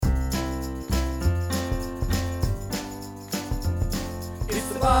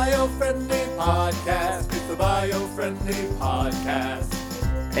Biofriendly Podcast. It's the Biofriendly Podcast.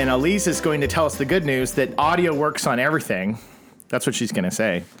 And Elise is going to tell us the good news that audio works on everything. That's what she's going to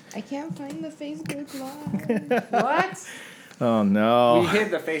say. I can't find the Facebook Live. What? Oh, no. We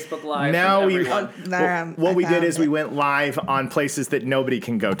hid the Facebook Live. Now What we did is we went live on places that nobody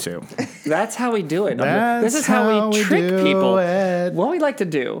can go to. That's how we do it. That's This is how we trick do people. it. What we like to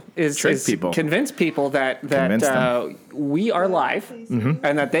do is people. Convince people that we are live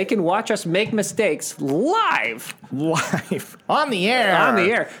and that they can watch us make mistakes live. Live. On the air. On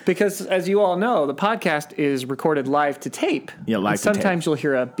the air. Because, as you all know, the podcast is recorded live to tape. Yeah, live and to tape. sometimes you'll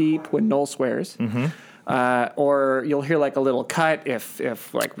hear a beep when Noel swears. Mm-hmm. Or you'll hear like a little cut if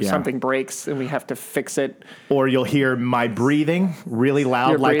something breaks and we have to fix it. Or you'll hear my breathing really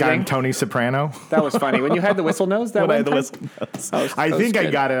loud, like I'm Tony Soprano. That was funny. When you had the whistle nose, that one time? I think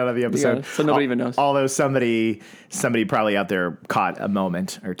I got it out of the episode. Yeah, so nobody even knows. Although somebody probably out there caught a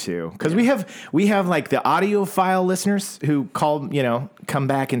moment or two. Because we have like the audiophile listeners who come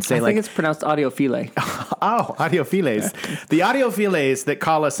back and say I think it's pronounced audiophile. Oh, audiophiles. The audiophiles that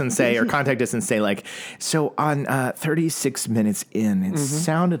call us and say, or contact us and say, like, so on 36 minutes in, it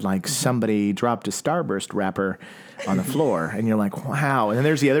sounded like somebody dropped a Starburst wrapper on the floor. And you're like, wow. And then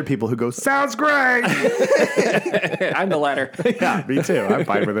there's the other people who go, sounds great. I'm the latter. Yeah, me too. I'm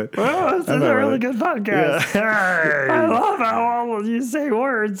fine with it. Well, this is a really good podcast. Yeah. I love how all you say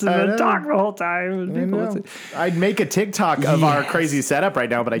words and then talk the whole time. I'd make a TikTok of our crazy setup right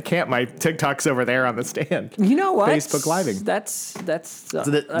now, but I can't. My TikTok's over there on the stand. You know what? Facebook Living. That's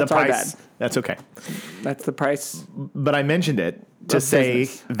The price. That's okay. That's the price. But I mentioned it to say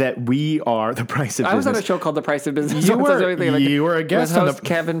that we are the price of business. I was on a show called The Price of Business. You were a guest with on host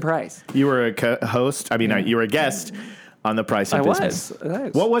Kevin Price. You were a host. I mean, you were a guest on The Price of Business. I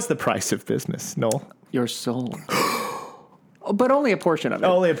was. What was the price of business, Noel? Your soul. But only a portion of it.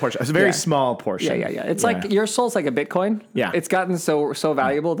 Only a portion. It's a very small portion. Yeah. It's like your soul's like a Bitcoin. Yeah. It's gotten so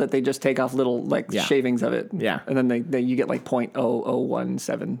valuable that they just take off little shavings of it. Yeah. And then you get like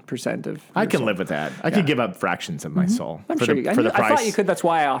 0.0017% of. I can live with that. I could give up fractions of my soul I'm for sure the you, price. I thought you could. That's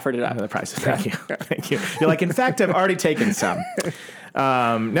why I offered it up. For the price. Thank you. Thank you. You're like, in fact, I've already taken some.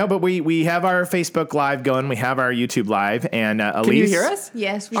 No, but we have our Facebook Live going. We have our YouTube Live. And Elise. Can you hear us?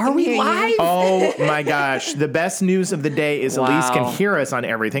 Yes, Are we live? Oh, my gosh. The best news of the day is Elise can hear us on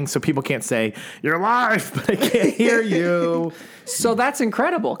everything, so people can't say, you're live, but I can't hear you. So that's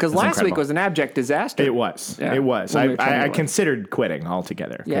incredible, because last week was an abject disaster. It was. Yeah. It was. I considered quitting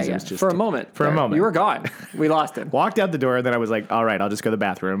altogether. Yeah. It was just for a moment. You were gone. We lost him. Walked out the door, and then I was like, all right, I'll just go to the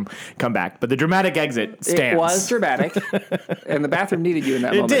bathroom, come back. But the dramatic exit stands. It was dramatic, and the bathroom needed you in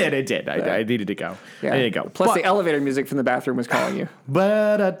that moment. It did. I needed to go. Yeah. I needed to go. Plus, the elevator music from the bathroom was calling you.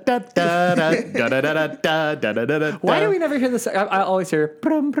 Why do we never hear this? I always hear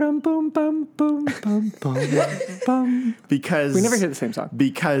brum, brum, boom, bum, boom, bum, bum, bum. Because we never hear the same song.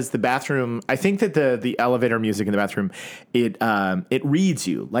 Because the bathroom, I think that the elevator music in the bathroom, it reads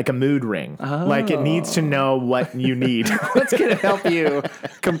you like a mood ring. Oh. Like it needs to know what you need. What's going to help you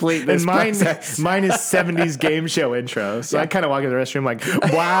complete this process? Mine is 70s game show intro. So I kind of walk in the restroom like,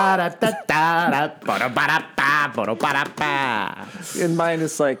 and mine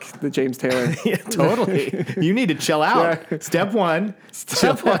is like the James Taylor. Yeah, totally. You need to chill out. Yeah. Step one,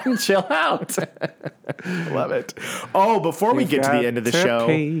 chill out. Love it. Oh, before we get to the end of the show,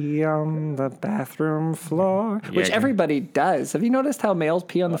 pee on the bathroom floor, which everybody does. Have you noticed how males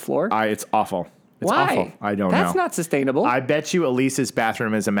pee on the floor? It's awful. It's Why? Awful. I don't know. That's not sustainable. I bet you Elise's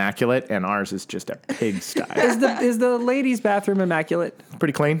bathroom is immaculate, and ours is just a pigsty. Is the ladies' bathroom immaculate?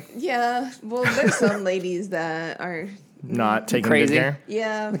 Pretty clean. Yeah. Well, there's some ladies that are not taking crazy. Good care.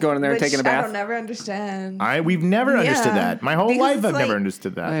 Yeah. Going in there and taking a bath. I don't never understand. We've never understood that. My whole life I've never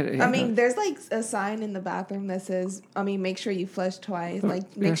understood that. I mean, there's like a sign in the bathroom that says, make sure you flush twice.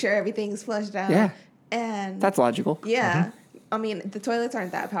 Like, make sure everything's flushed out. Yeah. And that's logical. Yeah. Mm-hmm. I mean, the toilets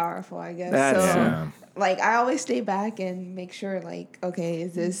aren't that powerful, I guess. Like, I always stay back and make sure, like, okay,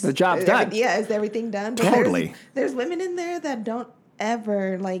 is this... The job's done. Is everything done? But totally. There's women in there that don't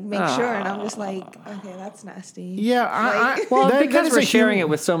ever, like, make sure, and I'm just like, okay, that's nasty. Yeah, because we're sharing it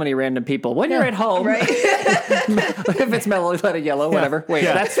with so many random people. When you're at home... Right. If it's mellow, let it yellow, whatever. Wait,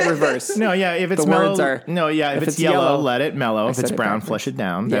 that's reverse. No, if it's mellow... if it's yellow, let it mellow. If it's brown, flush it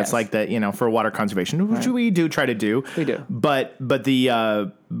down. Yes. That's like the, for water conservation, which we do try to do. We do. But what I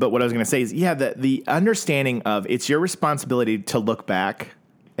was going to say is, the understanding of it's your responsibility to look back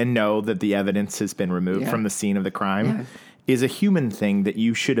and know that the evidence has been removed from the scene of the crime is a human thing that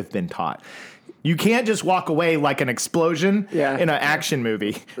you should have been taught. You can't just walk away like an explosion in an action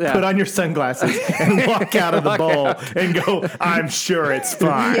movie. Yeah. Put on your sunglasses and walk out of the bowl and go, I'm sure it's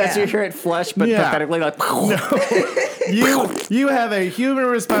fine. As you hear it flush, but pathetically like... No. You have a human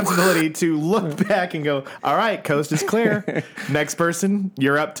responsibility to look back and go, all right, coast is clear. Next person,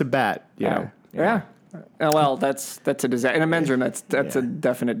 you're up to bat. Yeah. Well, that's a disaster. In a men's room, that's a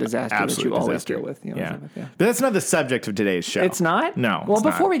definite disaster. Absolute that you always deal with. You know, But that's not the subject of today's show. It's not? No. Well,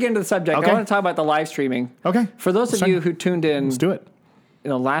 before we get into the subject, I want to talk about the live streaming. Okay. For those of you who tuned in, let's do it. It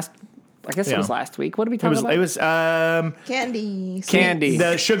was last week. What did we talk about? It was candy.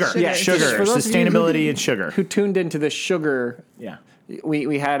 The sugar. Yeah, sugar. For those Sustainability and sugar. Who tuned into the sugar? Yeah.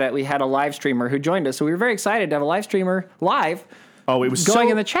 We had a live streamer who joined us, so we were very excited to have a live streamer live. Oh, it was going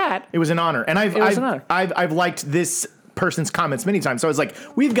in the chat. It was an honor, and I've liked this person's comments many times. So I was like,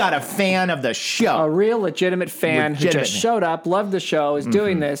 we've got a fan of the show, a real legitimate fan who just showed up, loved the show, is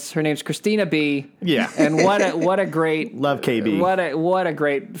doing this. Her name's Christina B. Yeah, and what a great love KB. What a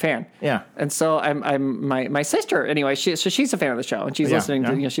great fan. Yeah, and so I'm my sister anyway. She's a fan of the show, and she's listening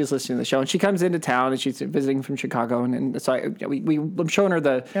to she's listening to the show, and she comes into town, and she's visiting from Chicago, and so I'm showing her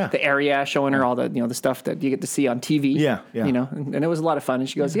the area, showing her all the the stuff that you get to see on TV. Yeah. And it was a lot of fun. And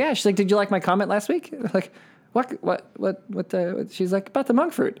she goes, she's like, did you like my comment last week? Like, what she's like, about the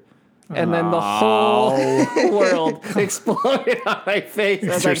monk fruit. And then the whole world exploded on my face.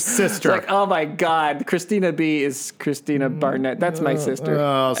 It's your sister. It's like, oh my God, Christina B is Christina Barnett. That's my sister.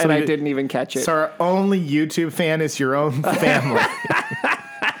 And I didn't even catch it. So our only YouTube fan is your own family.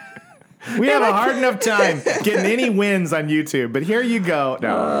 We have a hard enough time getting any wins on YouTube, but here you go.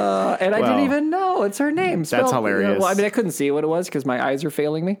 No, I didn't even know it's her name. That's hilarious. Well, I mean, I couldn't see what it was because my eyes are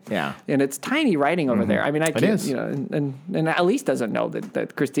failing me. Yeah, and it's tiny writing over there. I mean, I can't. And Elise doesn't know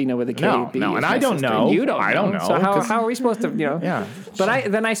that Christina with a K. No, and I don't know. You don't. I don't know. So how are we supposed to? Yeah. But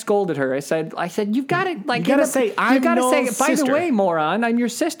I scolded her. I said you've got to you got to say I'm Noel's by sister. the way, moron, I'm your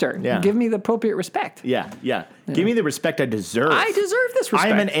sister. Yeah. Give me the appropriate respect. Yeah. Give me the respect I deserve. I deserve this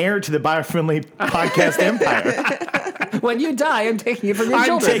respect. I am an heir to the Biofriendly Podcast empire. When you die, I'm taking it from your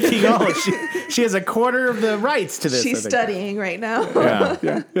children. I'm taking all. She has a quarter of the rights to this. She's studying right now.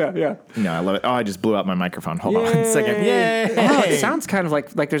 Yeah. No, I love it. Oh, I just blew out my microphone. Hold on a second. Yay! Oh, it sounds kind of like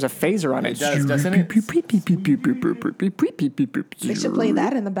there's a phaser on it. It does, doesn't it? They should play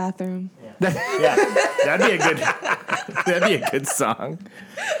that in the bathroom. Yeah, that'd be a good song.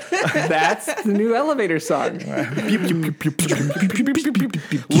 That's the new elevator song.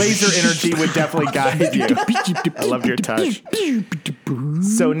 Laser energy would definitely guide you. I love your touch.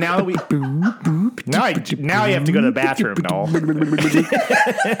 So now you have to go to the bathroom, Noel.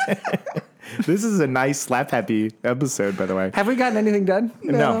 This is a nice slap happy episode, by the way. Have we gotten anything done?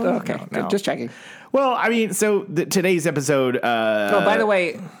 No. Okay, no. Just checking. Well, I mean, so today's episode. By the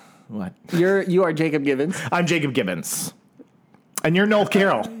way, what? You are Jacob Gibbons. I'm Jacob Gibbons. And you're Noel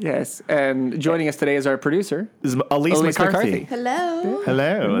Carroll. Yes. And joining us today is our producer, This is Elise McCarthy. Hello.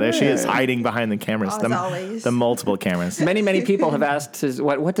 Hello. There she is, hiding behind the cameras. As always. The multiple cameras. Many people have asked,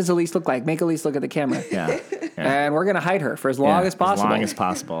 what does Elise look like? Make Elise look at the camera. Yeah. And we're going to hide her for as long as possible. As long as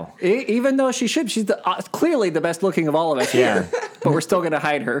possible. Even though she's clearly the best looking of all of us here. But we're still going to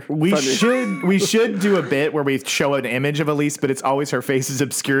hide her. We should do a bit where we show an image of Elise, but it's always her face is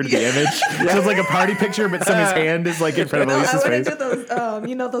obscured in the image. So it's like a party picture, but somebody's hand is like in front of Elise's face. Those,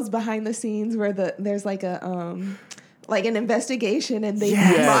 those behind the scenes where there's like a like an investigation and they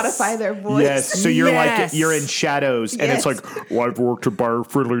modify their voice. Yes, so you're like you're in shadows, and it's like, well, I've worked at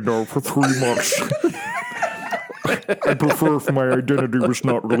Biofriendly now for 3 months. I prefer if my identity was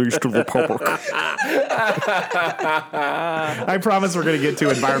not released to the public. I promise we're going to get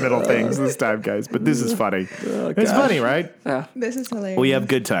to environmental things this time, guys, but this is funny. It's funny, right? This is hilarious. We have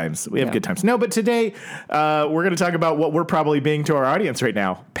good times. Good times. No, but today we're going to talk about what we're probably being to our audience right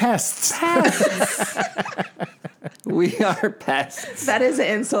now. Pests. We are pests. That is an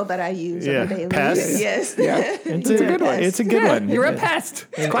insult that I use on a daily basis. Yes. Yeah. It's a good one. It's a good one. You're a pest.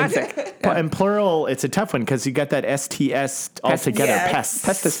 It's classic. And plural, it's a tough one because you got that STS all together. Yes.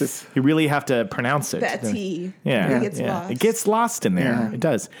 Pests. Pestis. You really have to pronounce it. That T. Yeah. It gets lost. It gets lost in there. Yeah. It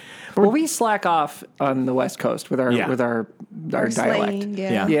does. Well, we slack off on the West Coast with our dialect. Slang,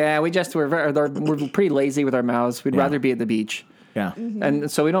 Yeah, we're pretty lazy with our mouths. We'd rather be at the beach. Yeah. Mm-hmm.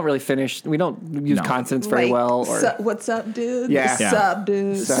 And so we don't really finish. We don't use consonants very like, well. Or what's up, dude? Yeah. Sup,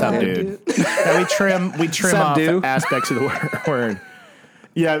 dude. Sup, dude. And we trim Sup, off dude. aspects of the word.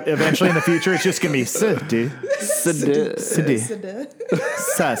 Yeah, eventually in the future, it's just going to be sus, dude. Sus,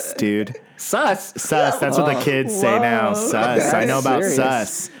 dude. Sus? Sus. That's what the kids say now. Sus. I know about serious.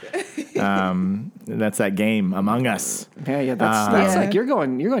 sus. That's that game, Among Us. Yeah. That's like you're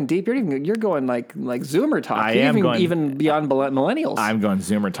going deep. You're going like Zoomer talk. I am going even beyond millennials. I'm going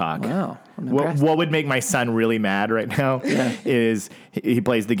Zoomer talk. Wow. What would make my son really mad right now is he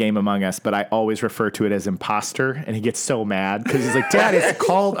plays the game Among Us, but I always refer to it as Imposter, and he gets so mad because he's like, Dad, it's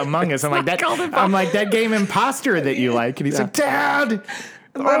called Among Us. I'm like, that game Imposter that you like, and he's like, Dad.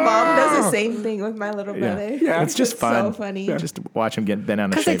 My mom does the same thing with my little brother. Yeah, it's just fun. So funny. Just to watch him get bent out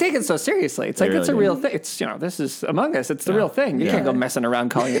of shape. Because they take it so seriously. It's like, it's a real thing. It's, this is Among Us. It's the real thing. You can't go messing around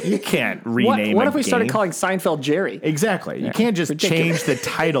calling it. You can't rename What if we started calling Seinfeld Jerry? Exactly. You can't just change the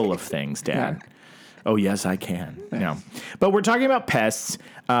title of things, Dad. Oh, yes, I can. No. But we're talking about pests.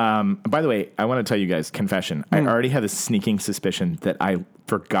 By the way, I want to tell you guys, confession. I already have a sneaking suspicion that I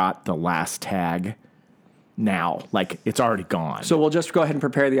forgot the last tag now. Like, it's already gone. So we'll just go ahead and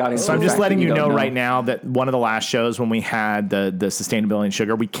prepare the audience. So I'm just letting you know right now that one of the last shows when we had the sustainability and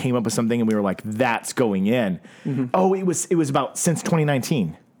sugar, we came up with something and we were like, that's going in. Mm-hmm. Oh, it was about since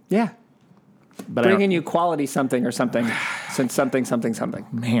 2019. Yeah. But bringing you quality something or something since something.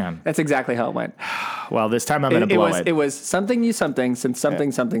 Man. That's exactly how it went. Well, this time I'm going to blow it. It was something since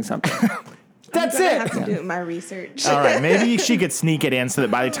something. That's it. I have to do my research. All right, maybe she could sneak it in so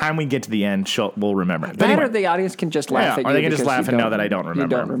that by the time we get to the end, we'll remember it. But anyway, the audience can just laugh at you. Or they can just laugh and know that I don't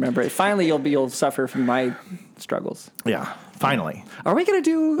remember. You don't remember it. Finally, you'll suffer from my struggles. Yeah. Finally. Are we going to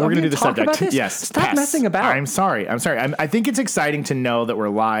do? We're going to do the subject. About this? Yes. Stop Pests. messing about. I'm sorry. I think it's exciting to know that we're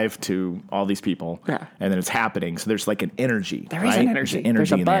live to all these people. Yeah. And that it's happening. So there's like an energy. There is an energy.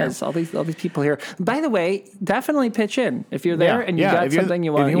 There's a buzz. All these people here. By the way, definitely pitch in if you're there and you got something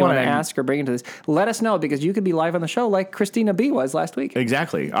you want to ask or bring into this. Let us know because you could be live on the show like Christina B was last week.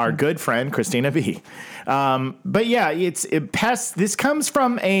 Exactly. Our good friend Christina B. But yeah, it's pests. This comes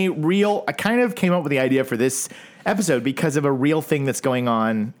from a real. I kind of came up with the idea for this episode because of a real thing that's going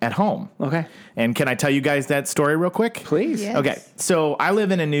on at home. Okay. And can I tell you guys that story real quick? Please. Yes. Okay. So I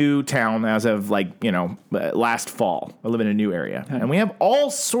live in a new town as of last fall. I live in a new area. Okay. And we have all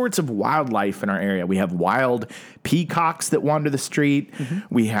sorts of wildlife in our area. We have wild peacocks that wander the street. Mm-hmm.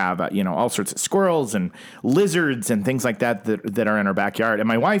 We have, all sorts of squirrels and lizards and things like that are in our backyard. And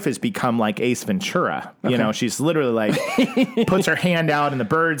my wife has become like Ace Ventura. Okay. She's literally like puts her hand out and the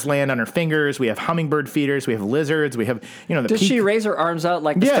birds land on her fingers. We have hummingbird feeders. We have lizards. We have, Does she raise her arms out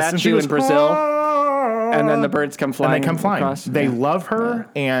like the statue in Brazil? And then the birds come flying. And they come flying. Across. They love her,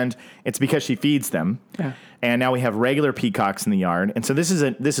 and it's because she feeds them. Yeah. And now we have regular peacocks in the yard, and so this is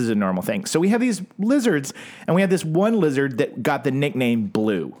a normal thing. So we have these lizards, and we have this one lizard that got the nickname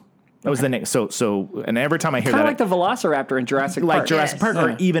Blue. That was the name. So, and every time I hear kind that, of like the Velociraptor in Jurassic Park. Like Jurassic Park,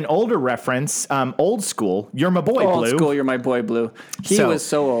 or even older reference, old school. You're my boy, Blue. Old school, you're my boy, Blue. He was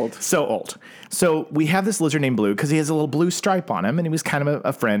so old. So old. So we have this lizard named Blue because he has a little blue stripe on him, and he was kind of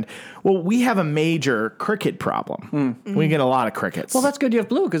a friend. Well, we have a major cricket problem. Mm-hmm. We get a lot of crickets. Well, that's good you have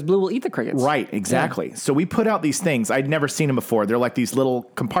Blue because Blue will eat the crickets. Right, exactly. Yeah. So we put out these things. I'd never seen them before. They're like these little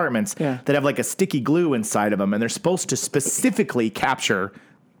compartments that have like a sticky glue inside of them, and they're supposed to specifically capture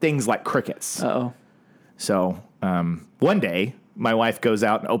things like crickets. Uh-oh. So one day, my wife goes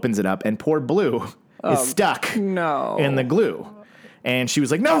out and opens it up, and poor Blue is stuck in the glue. And she was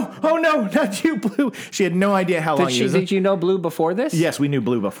like, no, oh no, not you, Blue. She had no idea how long he was. Did you know Blue before this? Yes, we knew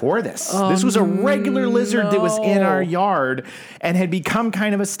Blue before this. This was a regular lizard that was in our yard and had become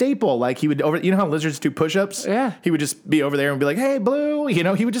kind of a staple. Like he would you know how lizards do push-ups? Yeah. He would just be over there and be like, hey, Blue. He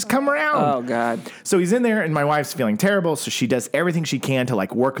would just come around. Oh, God. So he's in there, and my wife's feeling terrible, so she does everything she can to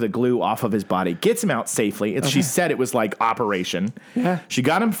like work the glue off of his body, gets him out safely. She said it was like operation. Yeah. She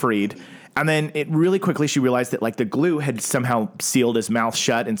got him freed. And then really quickly she realized that like the glue had somehow sealed his mouth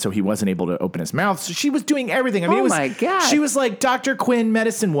shut, and so he wasn't able to open his mouth. So she was doing everything. I mean, my God. She was like Dr. Quinn,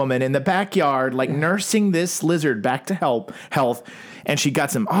 medicine woman in the backyard, like nursing this lizard back to health. And she got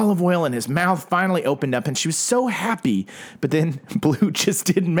some olive oil, and his mouth finally opened up, and she was so happy. But then Blue just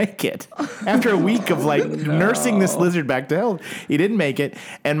didn't make it. After a week of like nursing this lizard back to health, he didn't make it.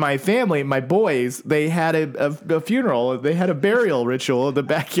 And my family, my boys, they had a funeral. They had a burial ritual in the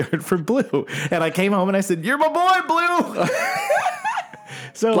backyard for Blue. And I came home and I said, "You're my boy, Blue."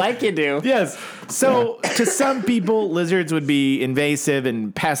 So, like you do. Yes. So to some people, lizards would be invasive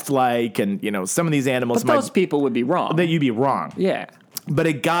and pest-like, and some of these animals. But those people would be wrong. That you'd be wrong. Yeah. But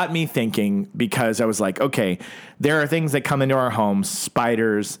it got me thinking because I was like, okay, there are things that come into our homes: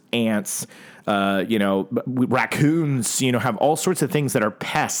 spiders, ants, raccoons. Have all sorts of things that are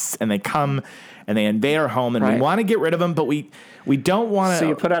pests, and they come and they invade our home, and we want to get rid of them, but we don't want to. So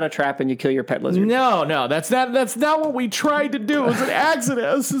you put out a trap and you kill your pet lizard. No, that's not what we tried to do. It was an accident.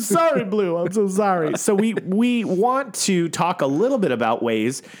 I'm so sorry, Blue. I'm so sorry. So we want to talk a little bit about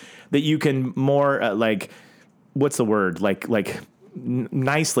ways that you can more what's the word?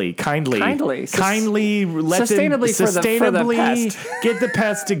 Nicely, kindly, let sustainably them for the pest. get the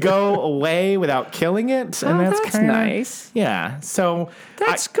pest to go away without killing it, and that's kind of nice. Yeah, so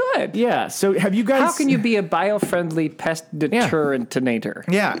that's good. Yeah, so have you guys? How can you be a biofriendly pest deterrentinator?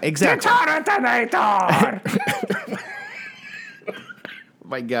 Yeah, exactly. Deterrentinator.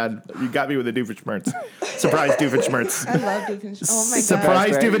 My God, you got me with the Doofenshmirtz. Surprise Doofenshmirtz. I love Doofenshmirtz. Oh my God.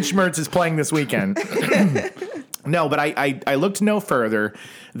 Surprise Doofenshmirtz is playing this weekend. No, but I looked no further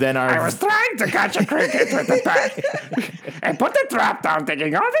than our... I was trying to catch a cricket with the bat and put the trap down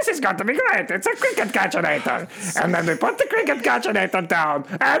thinking, oh, this is going to be great. It's a cricket catchinator. And then we put the cricket catchinator down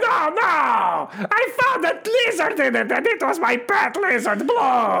and oh no! I found a lizard in it and it was my pet lizard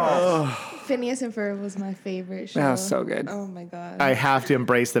Blue. Phineas and Ferb was my favorite show. That was so good. Oh my God. I have to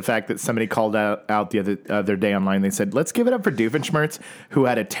embrace the fact that somebody called out the other day online. They said, let's give it up for Doofenshmirtz, who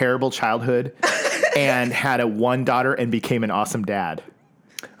had a terrible childhood and had one daughter and became an awesome dad.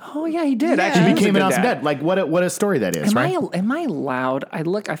 Oh yeah, he did. Yeah. Actually, He became an awesome dad. Like what a story that is, right? Am I allowed? I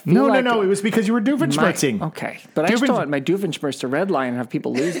feel No. like It was because you were Doofenshmirtzing. Okay, but I just don't want my Doofenshmirtz to redline and have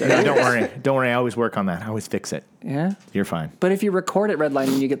people lose their. No, don't worry. I always work on that. I always fix it. Yeah, You're fine. but if you record it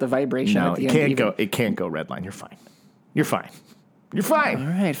redlining, you get the vibration. No, at the it end can't go. It can't go red line. You're fine. You're fine. All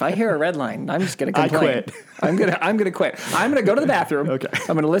right. If I hear a red line, I'm just gonna complain. I quit. I'm gonna quit. I'm gonna go to the bathroom. Okay.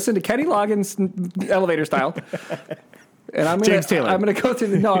 I'm gonna listen to Kenny Loggins elevator style. And I'm James Taylor. I'm going to go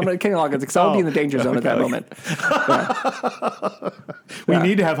through I'm going to Kenny Loggins because I'll be in the danger zone at that moment. We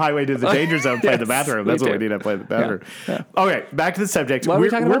need to have Highway to the Danger Zone play in the Yes, bathroom. That's what we need to play in the bathroom. Yeah. Okay, back to the subject. What are we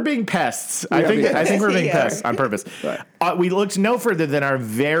talking We're about? being pests. I think we're being Yeah. pests on purpose. Right. We looked no further than our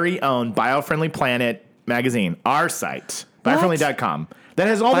very own Biofriendly Planet magazine, our site, biofriendly.com. That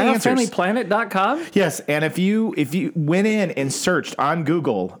has all the answers. Biofriendlyplanet.com? Yes, and if you went in and searched on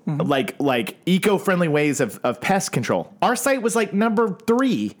Google like eco-friendly ways of pest control, our site was like number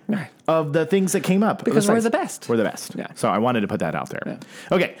 3 of the things that came up. Because we're the best. We're the best. Yeah. So I wanted to put that out there. Yeah.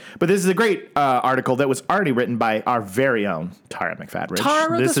 Okay, but this is a great article that was already written by our very own Tara McFadridge. Tara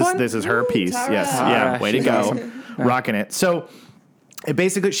wrote this one? This is her piece. Tara. Yes, Tara, way to she's go, awesome. rocking it. So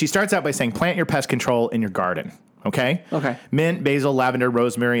basically, she starts out by saying, plant your pest control in your garden. Okay? Okay. Mint, basil, lavender,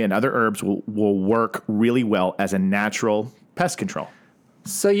 rosemary, and other herbs will work really well as a natural pest control.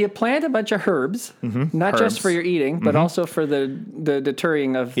 So you plant a bunch of herbs, not just for your eating, but also for the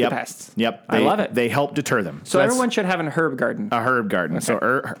deterring of the pests. Yep. I love it. They help deter them. So everyone should have an herb garden. A herb garden. Okay. So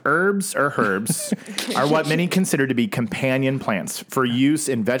herbs or herbs are what many consider to be companion plants for use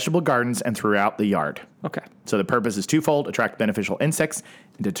in vegetable gardens and throughout the yard. Okay. So the purpose is twofold: attract beneficial insects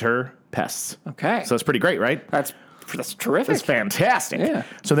and deter pests. Okay. So it's pretty great, right? That's terrific. That's fantastic. Yeah.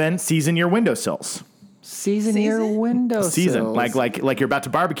 So then season your windowsills. Season your windowsills. Season, like you're about to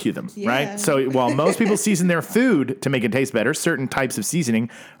barbecue them, Yeah. right? So while most people season their food to make it taste better, certain types of seasoning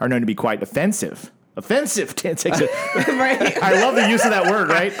are known to be quite offensive. Offensive to insects. Right. I love the use of that word,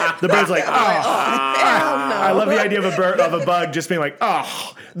 right? The bird's like, Hell no. I love the idea of a bug just being like,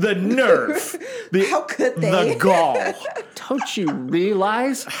 oh, the nerve. How could they? The gall. Don't you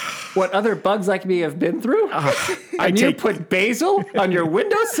realize what other bugs like me have been through? And you put basil on your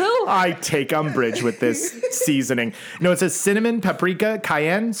windowsill? I take umbrage with this seasoning. No, it says cinnamon, paprika,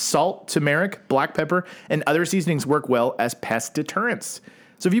 cayenne, salt, turmeric, black pepper, and other seasonings work well as pest deterrents.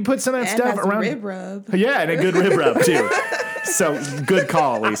 So if you put some of that And stuff has a around, rib rub. yeah, and a good rib rub too. So good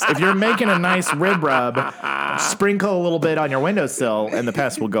call, Elise. If you're making a nice rib rub, sprinkle a little bit on your windowsill, and the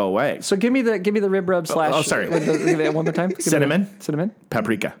pest will go away. So give me the rib rub slash. oh, sorry. Give me that one more time. Give me Cinnamon. Cinnamon.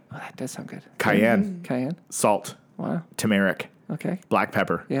 Paprika, Oh, that does sound good. cayenne, Cayenne. salt, Wow. turmeric, Okay. black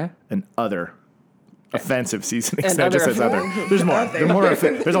pepper, Yeah. and other offensive seasonings. And That just other- says other. There's more.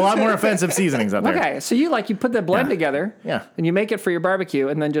 There's a lot more offensive seasonings out there. Okay, so you put the blend together, Yeah. and you make it for your barbecue,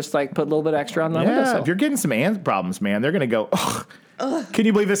 and then just put a little bit extra on the Yeah, windowsill. if you're getting some ant problems, man, they're gonna go, oh, can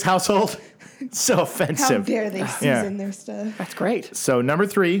you believe this household? So How offensive. dare they season their stuff? That's great. So number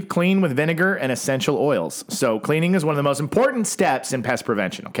 3, clean with vinegar and essential oils. So cleaning is one of the most important steps in pest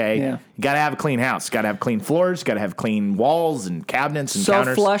prevention, okay? Yeah. You gotta have a clean house. You gotta have clean floors. You gotta have clean walls and cabinets and So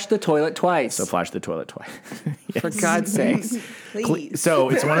counters. flush the toilet twice. So flush the toilet twice. For God's sakes. Please. So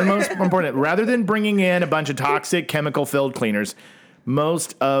it's one of the most important. Rather than bringing in a bunch of toxic chemical-filled cleaners,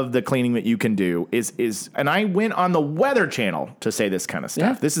 most of the cleaning that you can do is, and I went on the Weather Channel to say this kind of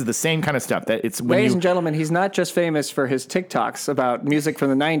stuff. Yeah. This is the same kind of stuff that it's when Ladies you. and gentlemen, he's not just famous for his TikToks about music from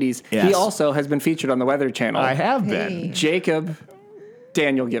the 90s. Yes. He also has been featured on the Weather Channel. I have Hey. been. Jacob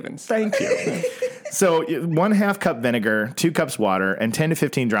Daniel Givens. Thank you. So 1/2 cup vinegar, 2 cups water, and 10 to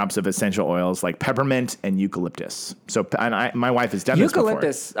 15 drops of essential oils like peppermint and eucalyptus. So my wife has done eucalyptus,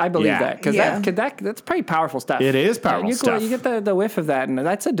 this before. I believe that. Because that's pretty powerful stuff. It is powerful stuff. You get the whiff of that, and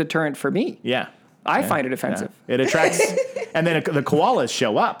that's a deterrent for me. Yeah. I find it offensive. Yeah. It attracts, and then the koalas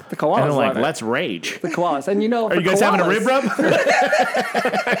show up. The koalas and they're like, love it. let's rage. The koalas, and are you guys having a rib rub?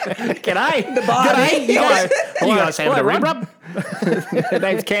 Can I? The body. You guys having a rib rub? The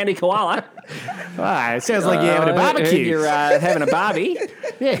name's Candy Koala. It sounds like you're having a barbecue. You're having a barbie.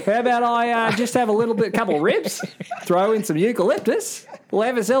 Yeah. How about I just have a couple of ribs, throw in some eucalyptus. We'll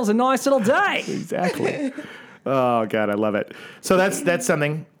have ourselves a nice little day. Exactly. Oh God, I love it. So that's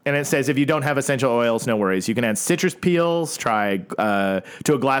something. And it says if you don't have essential oils, no worries. You can add citrus peels, try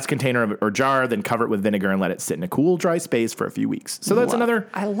to a glass container or jar, then cover it with vinegar and let it sit in a cool, dry space for a few weeks. So that's another.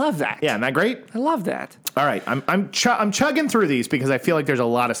 I love that. Yeah, isn't that great? I love that. All right, I'm chugging through these because I feel like there's a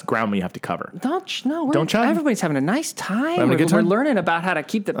lot of ground we have to cover. Don't chug. Everybody's having a nice time. We're learning about how to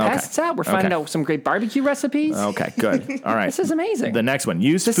keep the pests out. We're finding out some great barbecue recipes. Okay, good. All right, this is amazing. The next one,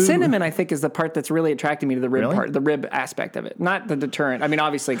 use the food. Cinnamon. I think is the part that's really attracting me to the rib part, the rib aspect of it, not the deterrent. I mean,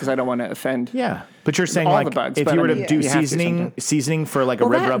 obviously, because I don't want to offend. Yeah, but you're saying all like the bugs, if you were to do seasoning for like a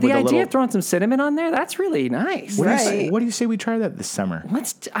rib rub with a little. The idea of throwing some cinnamon on there, that's really nice. What do you say we try that this summer?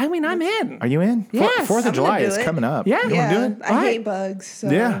 I'm in. Are you in? Yes. 4th of July is coming up. Yeah. You want to do it? I hate bugs, so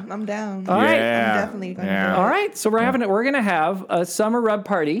I'm down. All right. Yeah. I'm definitely going to do it. All right, so we're going to have a summer rub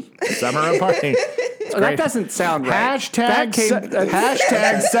party. Summer rub party. That doesn't sound right.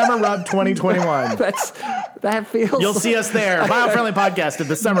 Hashtag Summer Rub 2021. That feels. You'll see us there. Biofriendly Podcast at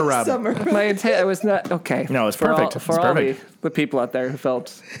the Summer Rub. My intent. It was not okay. No, it's perfect. For all the people out there who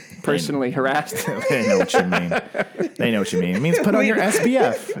felt personally harassed. They know what you mean. It means put on your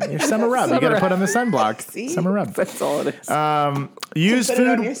SPF, your Summer Rub. You got to put on the sunblock. See? Summer Rub. That's all it is. Use put food.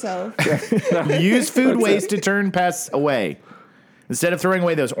 It on yourself. Use food waste to turn pests away. Instead of throwing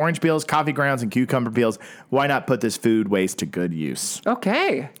away those orange peels, coffee grounds, and cucumber peels, why not put this food waste to good use?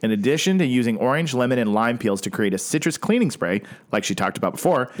 Okay. In addition to using orange, lemon, and lime peels to create a citrus cleaning spray, like she talked about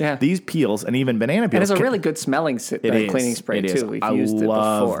before, these peels and even banana peels. And it's a really good smelling cleaning spray, too. We've used it before.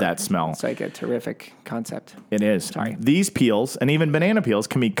 I love that smell. It's like a terrific concept. It is. Sorry. These peels and even banana peels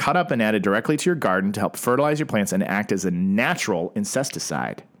can be cut up and added directly to your garden to help fertilize your plants and act as a natural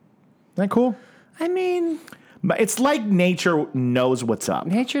insecticide. Isn't that cool? I mean... But it's like nature knows what's up.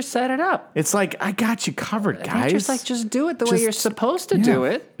 Nature set it up. It's like, I got you covered, guys. Nature's like, just do it the way you're supposed to do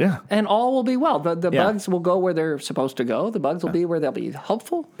it. Yeah. And all will be well. The bugs will go where they're supposed to go. The bugs will be where they'll be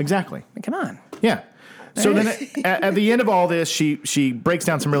helpful. Exactly. Come on. Yeah. So then at the end of all this, she breaks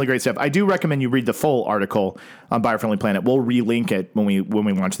down some really great stuff. I do recommend you read the full article on Biofriendly Planet. We'll relink it when we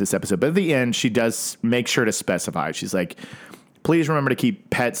launch this episode. But at the end, she does make sure to specify. She's like, please remember to keep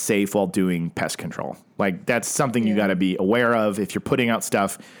pets safe while doing pest control. Like, that's something you got to be aware of. If you're putting out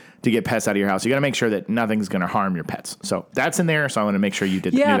stuff to get pests out of your house, you got to make sure that nothing's going to harm your pets. So that's in there. So I want to make sure you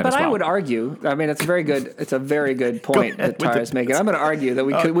did. Yeah, that but as well. I would argue. I mean, it's a very good point that Tara's making. I'm going to argue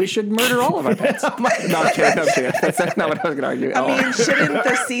that we should murder all of our pets. No, I'm kidding. That's not what I was going to argue. I mean, shouldn't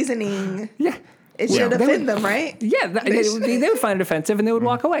the seasoning? Yeah. It should offend them, right? Yeah, they would find it offensive and they would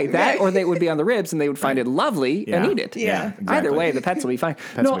walk away. That, or they would be on the ribs and they would find it lovely and eat it. Yeah. Exactly. Either way, the pets will be fine.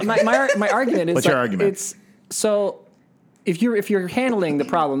 My argument is what's your argument? It's so if you're handling the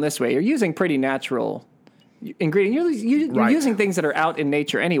problem this way, you're using pretty natural ingredient. You're using things that are out in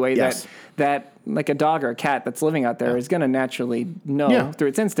nature anyway. Yes. That like a dog or a cat that's living out there is going to naturally know through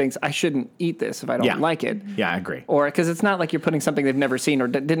its instincts, I shouldn't eat this if I don't like it. Yeah, I agree. Or because it's not like you're putting something they've never seen or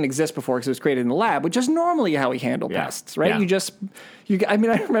didn't exist before because it was created in the lab, which is normally how we handle pests, right? Yeah. I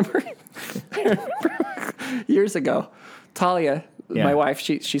remember years ago, Talia, my wife,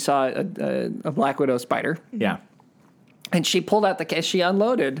 she saw a black widow spider. Yeah. And she pulled out the case, she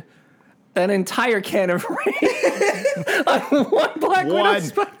unloaded an entire can of rain on one black widow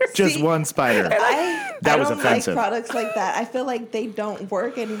spider. Just one spider. That was offensive. Like products like that. I feel like they don't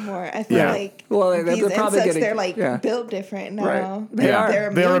work anymore. I feel like these insects, they're built different now.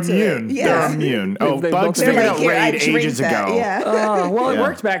 Right. They're immune. They're immune. Oh, bugs figured out raid ages ago. Yeah. It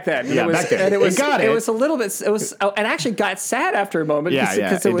worked back then. Back then. And it was a little bit. It actually got sad after a moment.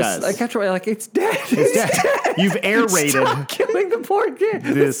 Because it was. I kept like, it's dead. It's dead. You've aerated Stop killing the poor kid.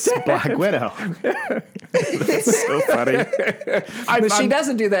 this black widow. That's so funny. But she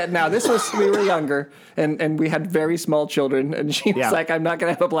doesn't do that now. This was, we were younger, and we had very small children, and she was like, I'm not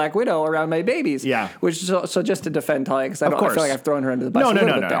going to have a black widow around my babies. Yeah. Which, so just to defend Talia, because I feel like I've thrown her under the bus.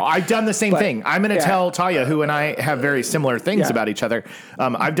 No. I've done the same thing. I'm going to tell Talia, who and I have very similar things about each other.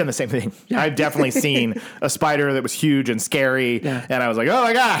 I've done the same thing. Yeah. I've definitely seen a spider that was huge and scary, and I was like, oh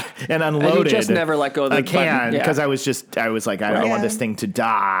my God, and unloaded. And you just never let go of the can, because I was like, I don't want this thing to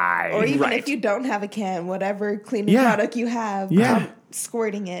die. Or even if you don't have a can, whatever cleaning product you have,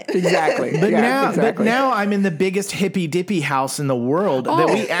 squirting it. Exactly. But now I'm in the biggest hippy dippy house in the world that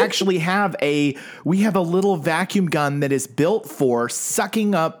we actually have a little vacuum gun that is built for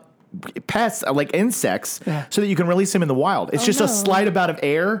sucking up pests, like insects, so that you can release them in the wild. It's just a slight amount of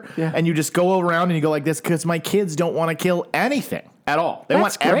air, and you just go around and you go like this, because my kids don't want to kill anything at all. They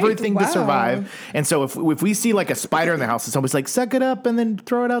want everything to survive. And so if we see like a spider in the house, it's always like, suck it up and then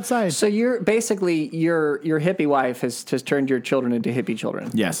throw it outside. So you're basically, your hippie wife has turned your children into hippie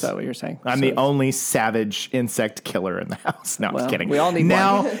children. Yes. Is that what you're saying? I'm the only savage insect killer in the house. No, I'm just kidding. We all need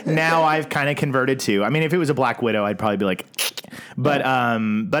one. Now I've kind of converted to, I mean, if it was a black widow, I'd probably be like,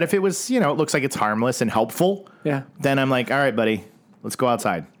 but if it was, it looks like it's harmless and helpful, then I'm like, all right, buddy, let's go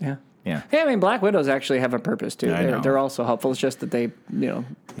outside. Yeah. Yeah. I mean, black widows actually have a purpose too. They're also helpful. It's just that they, if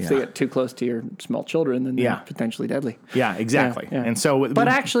they get too close to your small children, then they're potentially deadly. Yeah, exactly. Yeah. And so, but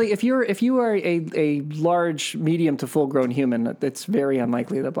actually, if you are a large, medium to full grown human, it's very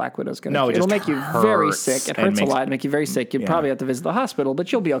unlikely that black widow's going to. It'll make you very sick. It hurts a lot. Make you very sick. You'd probably have to visit the hospital,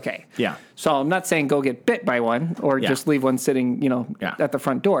 but you'll be okay. Yeah. So I'm not saying go get bit by one or just leave one sitting, at the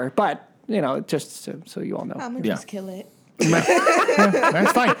front door, but just so you all know. I'm gonna just kill it.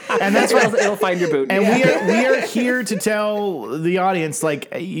 That's fine, and that's why it'll find your boot. And we are here to tell the audience, like,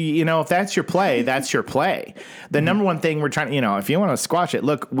 if that's your play, that's your play. The number one thing we're trying to, if you want to squash it,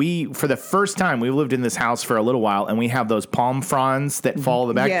 look, for the first time, we've lived in this house for a little while, and we have those palm fronds that fall in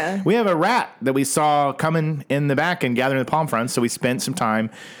the back. Yeah. We have a rat that we saw coming in the back and gathering the palm fronds, so we spent some time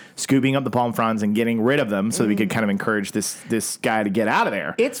scooping up the palm fronds and getting rid of them so that we could kind of encourage this guy to get out of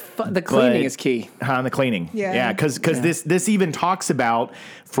there. It's the cleaning is key. The cleaning. Yeah, because this even talks about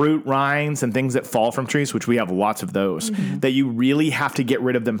fruit rinds and things that fall from trees, which we have lots of those, that you really have to get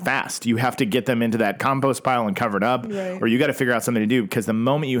rid of them fast. You have to get them into that compost pile and covered up, or you got to figure out something to do, because the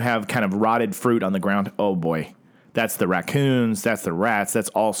moment you have kind of rotted fruit on the ground, oh boy, that's the raccoons, that's the rats, that's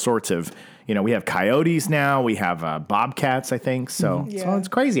all sorts of... we have coyotes now. We have bobcats, I think. So it's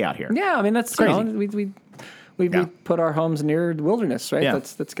crazy out here. Yeah, I mean, that's crazy. We put our homes near the wilderness, right? Yeah.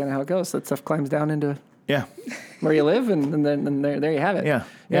 That's kind of how it goes. That stuff climbs down into where you live, and then there you have it. Yeah.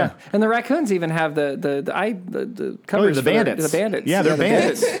 And the raccoons even have the covers the bandits. The bandits. Yeah, they're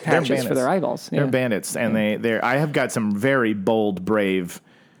bandits. Patches They're bandits for their eyeballs. They're bandits, and I have got some very bold, brave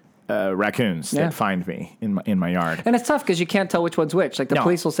raccoons that find me in my yard. And it's tough because you can't tell which one's which. Like the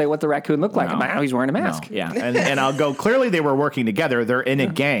police will say what the raccoon looked like. And he's wearing a mask. No. Yeah. And I'll go, clearly they were working together. They're in a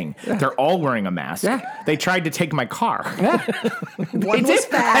gang. They're all wearing a mask. Yeah. They tried to take my car. One was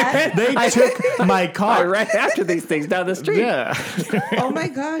bad. They took my car. I ran after these things down the street. Yeah. Oh my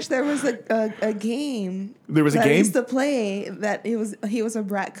gosh, there was a game. There was a game? I used to play that he was a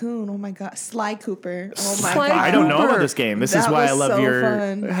raccoon. Oh my god, Sly Cooper. Oh my god. I don't know about this game. This is why I love your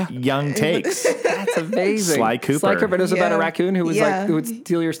fun. young takes. That's amazing. Sly Cooper. Sly Cooper knows about a raccoon who was who would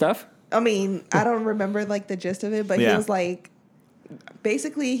steal your stuff. I mean, I don't remember like the gist of it, but he was like,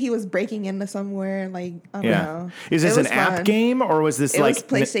 basically he was breaking into somewhere. Like I don't know. Is this an app game or was this like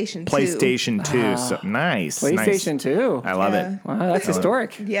PlayStation 2? PlayStation 2. So nice. PlayStation 2. I love it. Wow, that's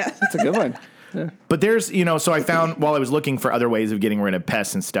historic. Yeah, that's a good one. Yeah. But there's, so I found while I was looking for other ways of getting rid of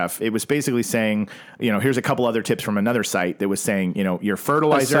pests and stuff, it was basically saying, here's a couple other tips from another site that was saying, your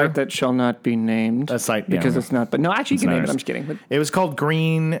fertilizer. A site that shall not be named. A site. Because it's not. But no, actually you can name it. I'm just kidding. But it was called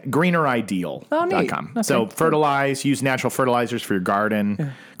greenerideal.com. Oh, neat. Okay. So fertilize, use natural fertilizers for your garden.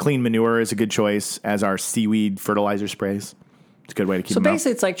 Yeah. Clean manure is a good choice, as are seaweed fertilizer sprays. It's a good way to keep them out. So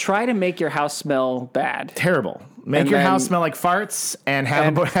basically it's like try to make your house smell bad. Terrible. Make your house smell like farts and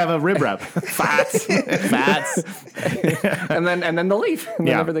have a rib rub. Fats. and then the leaf. And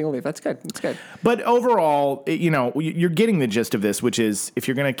then everything will leave. That's good. That's good. But overall, you're getting the gist of this, which is if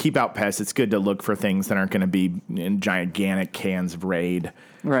you're going to keep out pests, it's good to look for things that aren't going to be in gigantic cans of Raid.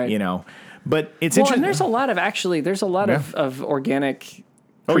 Right. But it's interesting. And there's a lot of of organic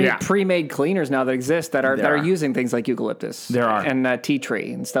pre-made cleaners now that exist that are using things like eucalyptus. There are. And tea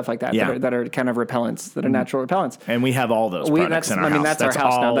tree and stuff like that that are kind of repellents, that are natural repellents. And we have all those products in our house. That's our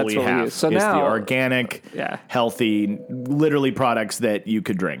house now. That's what we use. So now the organic, healthy, literally products that you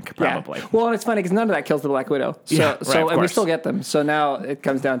could drink, probably. Yeah. Well, and it's funny because none of that kills the black widow. And we still get them. So now it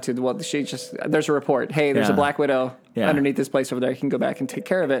comes down to there's a report. Hey, there's a black widow underneath this place over there. You can go back and take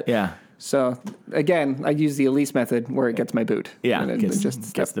care of it. Yeah. So again, I use the Elise method where it gets my boot. Yeah, and it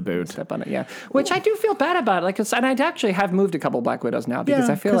gets the boot. Step on it, yeah. Which I do feel bad about. And I actually have moved a couple black widows now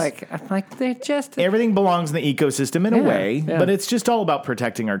because I feel like they're just everything belongs in the ecosystem in a way, but it's just all about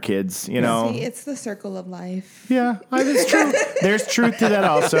protecting our kids. You know, see, it's the circle of life. Yeah, it's true. There's truth to that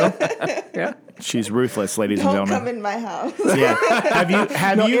also. Yeah. She's ruthless, ladies and gentlemen. Don't come in my house. Yeah.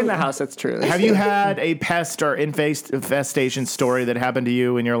 Have you in the house? That's true. Have you had a pest or infestation story that happened to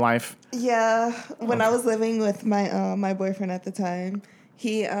you in your life? Yeah, when I was living with my my boyfriend at the time,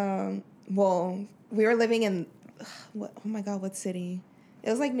 he we were living in what city? It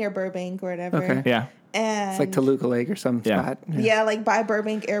was like near Burbank or whatever. Okay. Yeah. And it's like Toluca Lake or some spot. Yeah, like by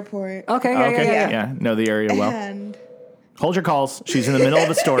Burbank Airport. Okay. Yeah. Know the area well. And hold your calls. She's in the middle of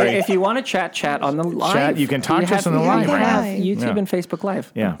the story. If you want to chat on the live. You can talk to us on the live right now. YouTube and Facebook Live.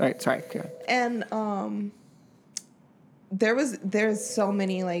 Yeah. All right, sorry. And there's so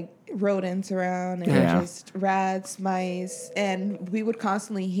many like rodents around and just rats, mice, and we would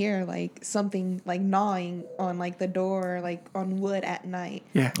constantly hear like something like gnawing on like the door, like on wood at night.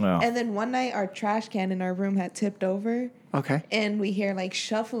 Yeah. Wow. And then one night our trash can in our room had tipped over. Okay. And we hear like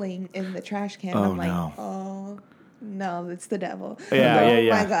shuffling in the trash can. Oh, I'm like, no. oh no, it's the devil. Yeah, oh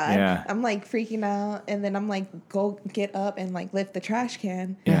yeah. my God. Yeah. I'm like freaking out. And then I'm like, go get up and like lift the trash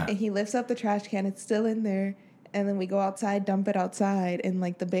can. Yeah. And he lifts up the trash can. It's still in there. And then we go outside, dump it outside in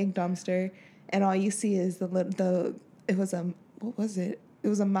like the big dumpster. And all you see is it was a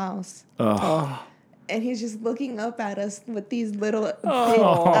mouse. Oh. And he's just looking up at us with these little big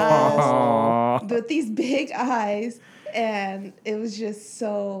eyes. With these big eyes. And it was just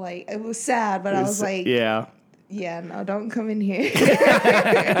so like, it was sad, but I was like, yeah, no, don't come in here.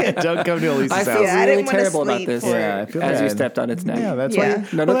 Don't come to Elise's house. I feel really terrible about this. Yeah, I feel as bad. you stepped on its neck. Yeah, that's why.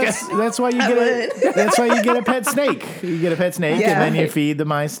 That's why you get a pet snake. You get a pet snake, and then you feed the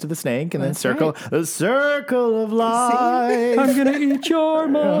mice to the snake, and then the circle of life. I'm gonna eat your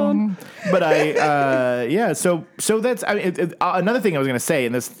mom. But So that's another thing I was gonna say,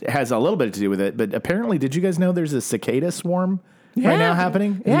 and this has a little bit to do with it. But apparently, did you guys know there's a cicada swarm right now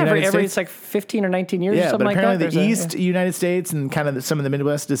happening? Yeah, every it's like 15 or 19 years or something like that. Yeah, but apparently the East United States and kind of some of the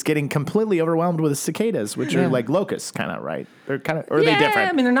Midwest is getting completely overwhelmed with cicadas, which are like locusts, kind of, right? They're kind of, or are they different?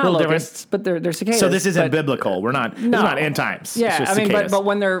 I mean, they're not locusts, but they're cicadas. So this isn't biblical. We're not. It's not end times. Yeah, it's just I mean, cicadas. but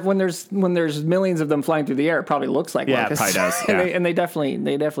when there's millions of them flying through the air, it probably looks like locusts. Yeah, it probably does. and they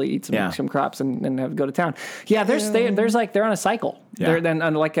definitely eat some crops and go to town. Yeah, there's like they're on a cycle. Yeah.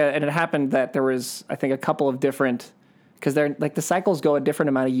 And it happened that there was, I think, a couple of different. Because they're like the cycles go a different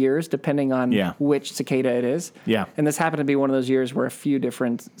amount of years depending on which cicada it is. Yeah. And this happened to be one of those years where a few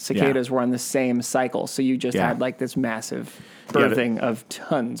different cicadas were on the same cycle. So you just had like this massive birthing of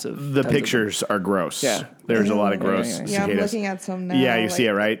tons of the pictures are gross. Yeah. There's a lot of gross cicadas. Yeah, I'm looking at some now. Yeah, you see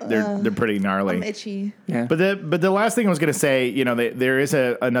it, right? They're pretty gnarly. I'm itchy. Yeah. But the last thing I was going to say, there is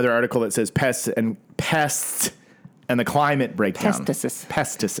another article that says pests and the climate breakdown.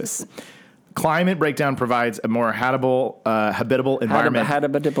 Pesticis. Climate breakdown provides a more habitable environment.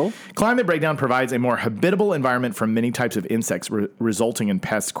 Climate breakdown provides a more habitable environment for many types of insects, resulting in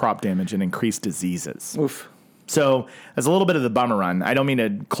pest, crop damage, and increased diseases. Oof. So that's a little bit of the bummer run. I don't mean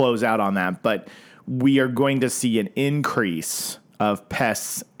to close out on that, but we are going to see an increase of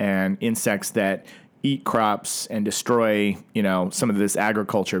pests and insects that eat crops and destroy, some of this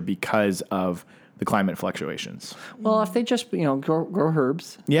agriculture because of the climate fluctuations. Well, if they just, grow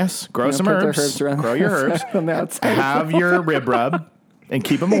herbs. Yes, grow some herbs. Grow your herbs. On the outside. Have your rib rub and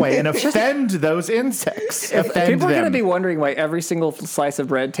keep them away and offend those insects. People are going to be wondering why every single slice of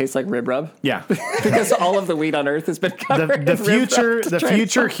bread tastes like rib rub. Yeah. Because all of the wheat on earth has been covered the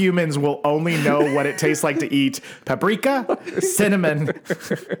future humans will only know what it tastes like to eat paprika, cinnamon,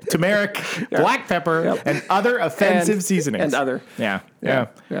 turmeric, black pepper, and other offensive seasonings. And other. Yeah.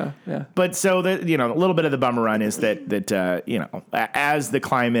 But so a little bit of the bummer run is that as the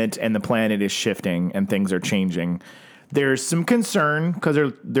climate and the planet is shifting and things are changing, there's some concern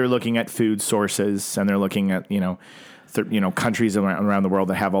because they're looking at food sources and they're looking at countries around the world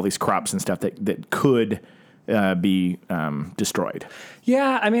that have all these crops and stuff that could be destroyed.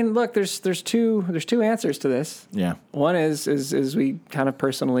 Yeah, I mean, look, there's two answers to this. Yeah, one is we kind of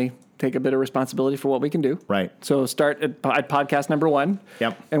personally take a bit of responsibility for what we can do. Right. So start at podcast number 1.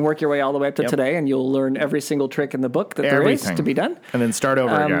 Yep. And work your way all the way up to today, and you'll learn every single trick in the book that there is to be done. And then start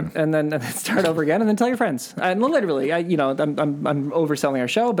over again. And then start over again, and then tell your friends. And literally, I'm overselling our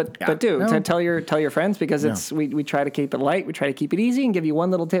show, but tell your friends, because we try to keep it light, we try to keep it easy, and give you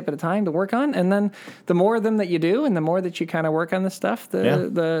one little tip at a time to work on. And then the more of them that you do, and the more that you kind of work on this stuff,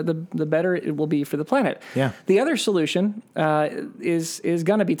 the better it will be for the planet. Yeah. The other solution is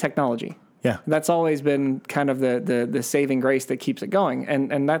going to be technology. Yeah. That's always been kind of the saving grace that keeps it going.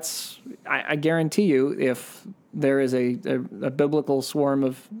 And that's, I guarantee you, if there is a biblical swarm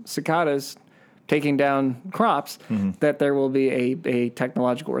of cicadas taking down crops, that there will be a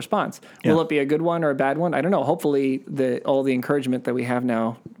technological response. Yeah. Will it be a good one or a bad one? I don't know. Hopefully all the encouragement that we have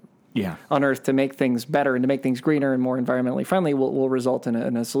now on Earth to make things better and to make things greener and more environmentally friendly will result in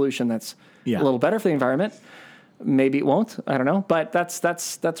a solution that's a little better for the environment. Maybe it won't. I don't know. But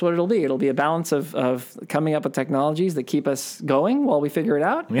that's what it'll be. It'll be a balance of coming up with technologies that keep us going while we figure it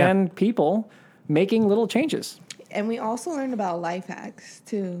out, and people making little changes. And we also learned about life hacks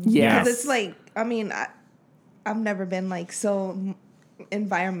too. Yes. Because it's like, I mean, I've never been like so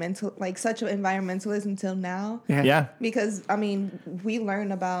environmental, like such an environmentalist until now. Yeah. Because I mean, we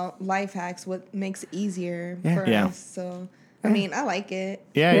learn about life hacks, what makes it easier for us. So I mean, I like it.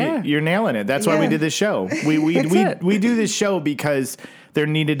 Yeah, you're nailing it. That's why we did this show. We do this show because there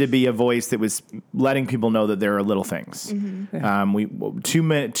needed to be a voice that was letting people know that there are little things.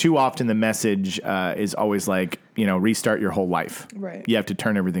 Too often the message is always like, restart your whole life. Right. You have to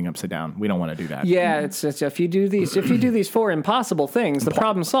turn everything upside down. We don't want to do that. Yeah, it's if you do these 4 impossible things, the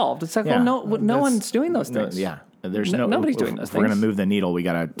problem's solved. It's like, no one's doing those things. There's nobody's doing those things. If we're going to move the needle, we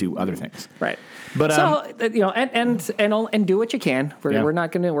got to do other things. Right. But and do what you can. We're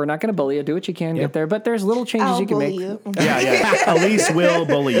not gonna bully you. Do what you can, get there. But there's little changes you can make. You. Elise will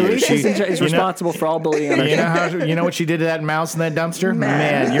bully you. Elise is responsible for all bullying. You know what she did to that mouse in that dumpster?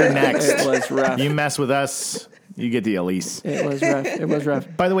 Man, you're next. It was rough. You mess with us, you get the Elise. It was rough.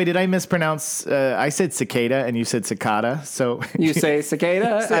 By the way, did I mispronounce? I said cicada and you said cicada. So you say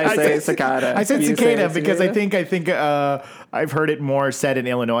cicada. I say cicada. I said cicada because I think I've heard it more said in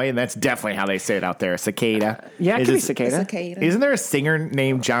Illinois, and that's definitely how they say it out there. Cicada. Yeah, it could be cicada. Isn't there a singer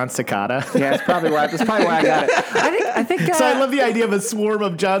named John Cicada? Yeah, that's probably why I got it. I think. So I love the idea of a swarm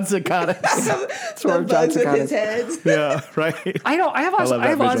of John Cicadas. Swarm of John Cicadas. Yeah, right. I have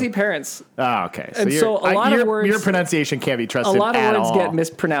Aussie parents. Oh, okay. So a lot of words. Your pronunciation can't be trusted. A lot of words all. get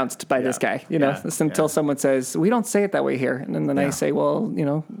mispronounced by this guy. Until someone says, "We don't say it that way here," and then I say, "Well,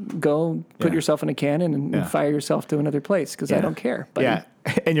 go put yourself in a cannon and fire yourself to another place." Because I don't care. But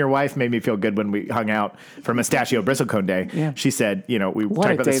and your wife made me feel good when we hung out for Mustachio Bristlecone Day. Yeah. She said, we talked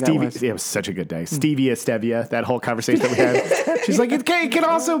about the stevia. It was such a good day. Stevia, stevia, that whole conversation that we had. She's like, it can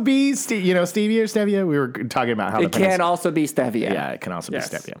also be, stevia or stevia. We were talking about how it can also be stevia. Yeah, it can also be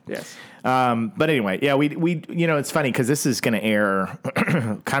stevia. Yes. But anyway, we it's funny because this is going to air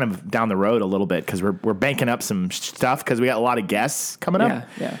kind of down the road a little bit because we're banking up some stuff because we got a lot of guests coming up.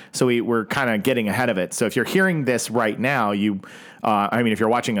 Yeah. So we're kind of getting ahead of it. So if you're hearing this right now, if you're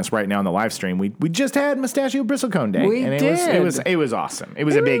watching us right now on the live stream, we just had Mustachio Bristlecone Day. It was awesome. It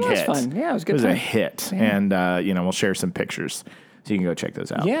was a big hit. Fun. Yeah, it was good. It was a hit. Yeah. And we'll share some pictures so you can go check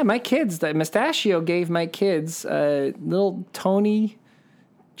those out. Yeah, my kids, the Mustachio gave my kids little Tony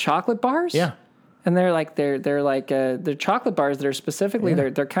chocolate bars. Yeah. And they're chocolate bars that are specifically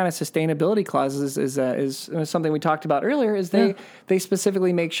their kind of sustainability clauses is something we talked about earlier. Is they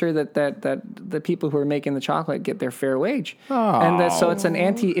specifically make sure that the people who are making the chocolate get their fair wage, and so it's an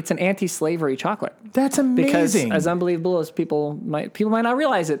anti-slavery chocolate. That's amazing. Because as unbelievable as people might not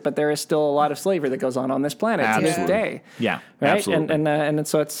realize it, but there is still a lot of slavery that goes on this planet to this day. Yeah, right. Absolutely. And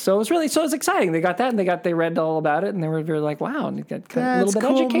so it was exciting. They got that and they read all about it and they were like, wow, and they got a little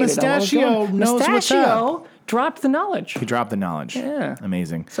bit educated. Mustachio knows what's up. Dropped the knowledge. He dropped the knowledge. Yeah.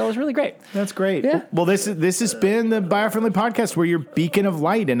 Amazing. So it was really great. That's great. Yeah. Well, this has been the Biofriendly Podcast where you're beacon of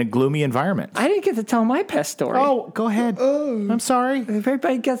light in a gloomy environment. I didn't get to tell my pest story. Oh, go ahead. I'm sorry.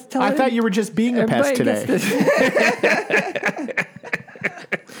 Everybody gets to tell I thought you were just being a pest today.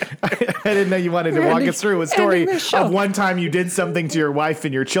 I didn't know you wanted to walk us through a story of one time you did something to your wife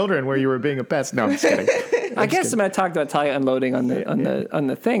and your children where you were being a pest. No, I'm just kidding. I guess I'm going to talk about Talia unloading on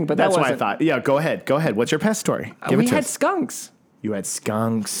the thing, but that's what I thought. Yeah, go ahead. What's your pest story? We had skunks. You had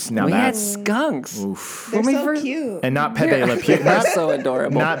skunks. Now we had that's skunks. Oof. They're so cute. And not Pepe Le Pew. That's so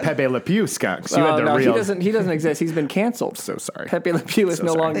adorable. Not Pepe Le Pew skunks. You had the real. He doesn't exist. He's been canceled. So sorry. Pepe Le Pew is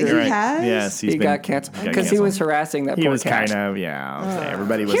no longer. He has? Yes, he got canceled because he was harassing that poor cat. He was kind of,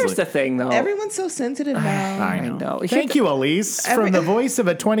 everybody was. Here's the thing, though. Everyone's so sensitive now. I know. He Thank you, Elise, from the voice of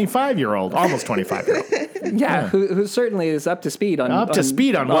a 25-year-old, almost 25-year-old. Yeah, who certainly is up to speed on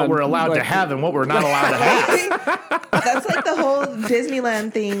what we're allowed to have and what we're not allowed to have. That's like the whole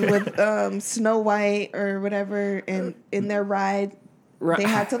Disneyland thing with Snow White or whatever, and in their ride, they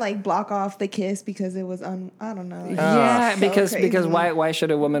had to like block off the kiss because it was I don't know. Yeah, so because why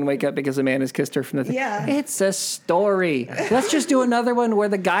should a woman wake up because a man has kissed her from the thing? Yeah. It's a story. Let's just do another one where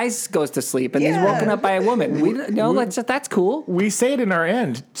the guy goes to sleep and he's woken up by a woman. That's cool. We say it in our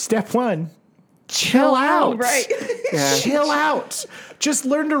end. Step 1. Chill out. Right. Yeah. Chill out. Just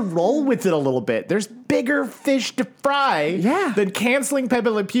learn to roll with it a little bit. There's bigger fish to fry than canceling Pepe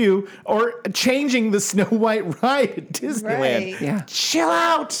Le Pew or changing the Snow White ride at Disneyland. Right. Yeah. Chill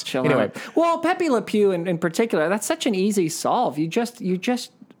out. Anyway. Well, Pepe Le Pew in particular, that's such an easy solve. You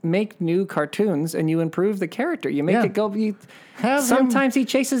just make new cartoons and you improve the character. You make it go. Sometimes he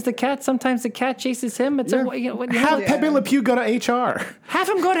chases the cat. Sometimes the cat chases him. It's have Pepe Le Pew go to HR. Have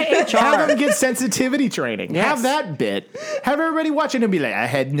him go to HR. Have him get sensitivity training. Yes. Have that bit. Have everybody watching and be like, I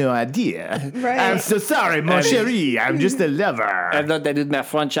had no idea. Right. I'm so sorry, mon chéri. I'm just a lover. I thought I did my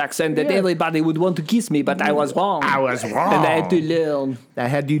French accent that everybody would want to kiss me, but I was wrong. I was wrong. And I had to learn.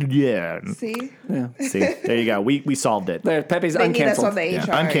 See? Yeah. See, there you go. We solved it. There, Pepe's They need us uncanceled. on the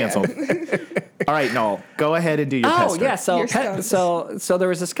HR. Uncanceled. All right, Noel, go ahead and do your pest story. Yeah. So there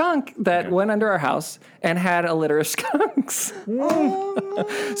was a skunk that went under our house and had a litter of skunks.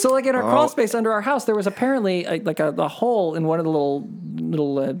 So like in our crawl space under our house, there was apparently a hole in one of the little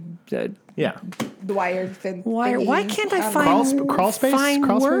The wired fence. Why can't I find crawl space? find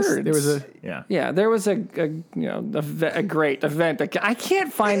Crawl words? Space? There was there was a great event. I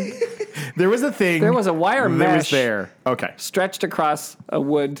can't find. There was a thing. There was a wire mesh. There was there. Okay. Stretched across a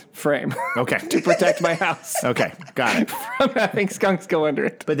wood frame. Okay. To protect my house. Okay. Got it. From having skunks go under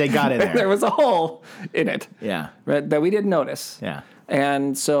it. But they got in there. There was a hole in it. Yeah. That we didn't notice. Yeah.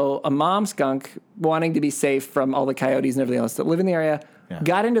 And so a mom skunk, wanting to be safe from all the coyotes and everything else that live in the area,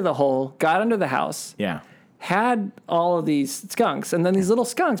 got into the hole, got under the house. Yeah. Had all of these skunks, and then these little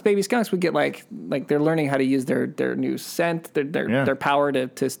skunks, baby skunks, would get like they're learning how to use their new scent, their power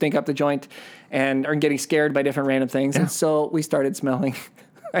to stink up the joint, and are getting scared by different random things. And so we started smelling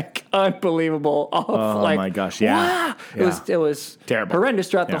like unbelievable. My gosh! Yeah, it was terrible, horrendous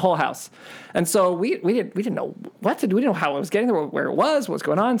throughout the whole house. And so we didn't know what to do. We didn't know how it was getting there, where it was, what's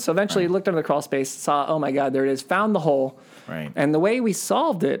going on. So eventually, looked under the crawl space, saw, oh my God, there it is. Found the hole. Right. And the way we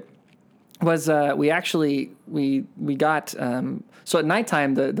solved it was we got so at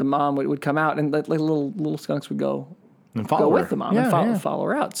nighttime the mom would come out and little skunks would go with the mom and follow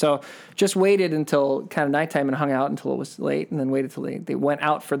her out. So just waited until kind of nighttime and hung out until it was late, and then waited till they went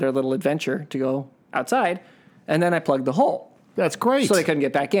out for their little adventure to go outside, and then I plugged the hole. That's great. So they couldn't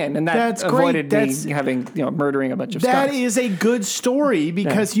get back in, and that avoided me having murdering a bunch of skunks. skunks. That is a good story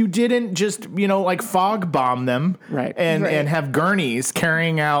because you didn't just like fog bomb them, and have gurneys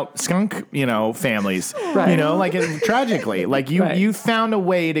carrying out skunk families, tragically. Like you found a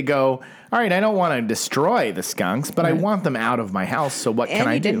way to go. All right, I don't want to destroy the skunks, but I want them out of my house. So what can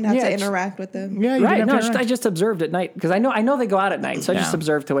I do? And you didn't have to interact with them. Yeah, you didn't have to interact. I just observed at night because I know they go out at night. So I just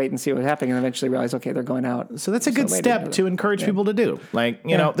observed to wait and see what happened, and eventually realized, okay, they're going out. So that's a good step to encourage people to do. Like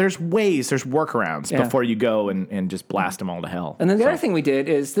there's workarounds before you go and just blast them all to hell. And then the other thing we did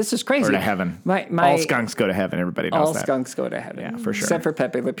is this is crazy. Or to heaven. All skunks go to heaven. Everybody knows all that. All skunks go to heaven. Yeah, for sure. Except for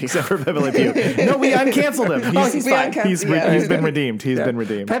Pepe Le Pew. No, we uncanceled him. He's fine. He's been redeemed. He's been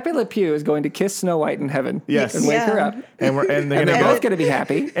redeemed. Pepe Le Pew is going to kiss Snow White in heaven. Yes. And wake her up. And they're both going to be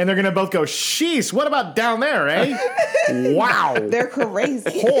happy. And they're going to both go, sheesh, what about down there, eh? Wow. They're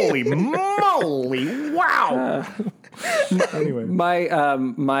crazy. Holy moly. Wow. Anyway.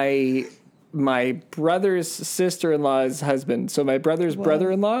 My brother's sister-in-law's husband. So my brother's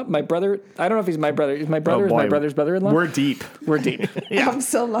brother-in-law. My brother. I don't know if he's my brother. Is my brother is my brother's brother-in-law? We're deep. Yeah. I'm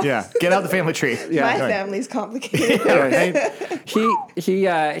so lost. Yeah. Get out the family tree. My family's complicated. He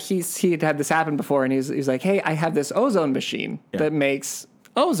had this happen before, and he's like, hey, I have this ozone machine that makes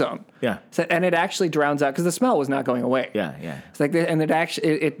ozone. Yeah. So, and it actually drowns out because the smell was not going away. Yeah. It's like, and it actually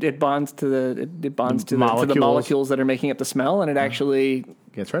it bonds to the molecules that are making up the smell, and it actually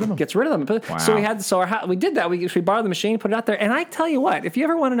Gets rid of them. Gets rid of them. Wow. So we did that. We borrowed the machine, put it out there, and I tell you what, if you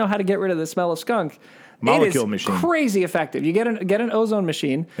ever want to know how to get rid of the smell of skunk, Molecule it is machine. Crazy effective. You get an ozone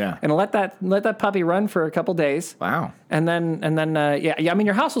machine, and let that puppy run for a couple days. Wow. And then I mean,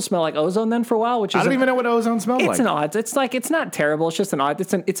 your house will smell like ozone then for a while, which is I don't even know what ozone smells like. It's an odd. It's not terrible. It's just an odd.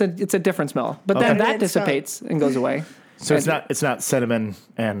 It's a different smell. But then that dissipates and goes away. So it's not cinnamon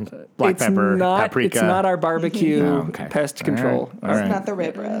and black pepper, paprika. It's not our barbecue pest control. All right. It's not the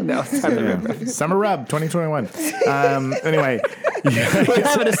rib rub. No, it's not the rib rub. Summer Rub 2021. Anyway. We're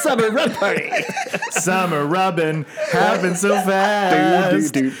having a summer rub party. Summer rubbing happened so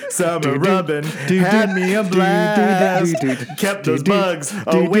fast. Summer rubbing had me a blast. Kept those bugs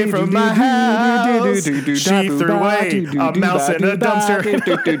away from my house. She threw away a mouse in a dumpster.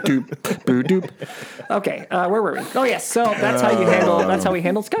 Okay, where were we? Oh yes, so that's how we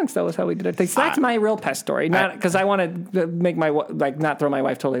handled skunks. That was how we did it. So that's my real pest story. Not because I want to make not throw my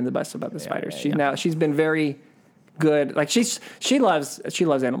wife totally in the bus about the spiders. She's been very good. Like she loves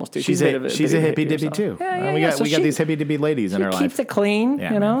animals too. She's a hippy dippy too. Yeah, we got these hippy dippy ladies in our life. She keeps it clean,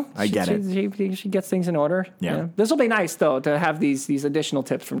 Yeah, you know. I get it. She gets things in order. Yeah. This will be nice though to have these additional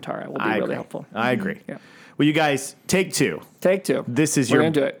tips from Tara. Will be really helpful. I agree. Yeah. Well, you guys, take two. Take two. This is your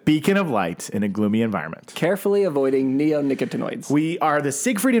beacon of light in a gloomy environment. Carefully avoiding neonicotinoids. We are the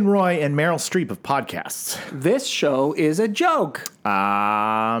Siegfried and Roy and Meryl Streep of podcasts. This show is a joke.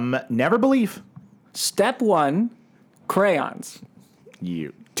 Never believe. Step 1, crayons.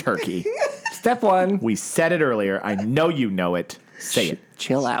 You turkey. Step 1. We said it earlier. I know you know it. Say it.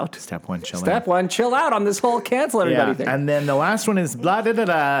 Chill out. Step 1, chill out. Step 1, chill out on this whole cancel everybody thing. And then the last one is blah, da, da,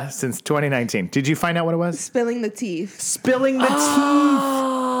 da, since 2019. Did you find out what it was? Spilling the teeth. Spilling the teeth.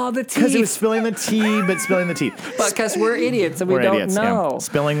 Oh, the teeth. Because it was spilling the tea, but spilling the teeth. But because we're idiots and we don't know. Yeah.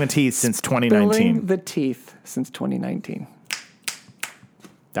 Spilling the teeth since 2019. Spilling the teeth since 2019.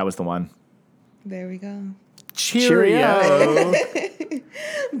 That was the one. There we go. Cheerio.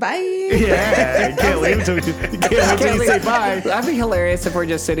 Bye. Yeah, can't leave until you say bye. That'd be hilarious if we're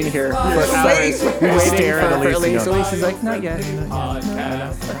just sitting here for hours waiting for Elise. Elise is like, not yet.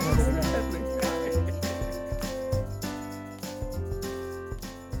 Podcast.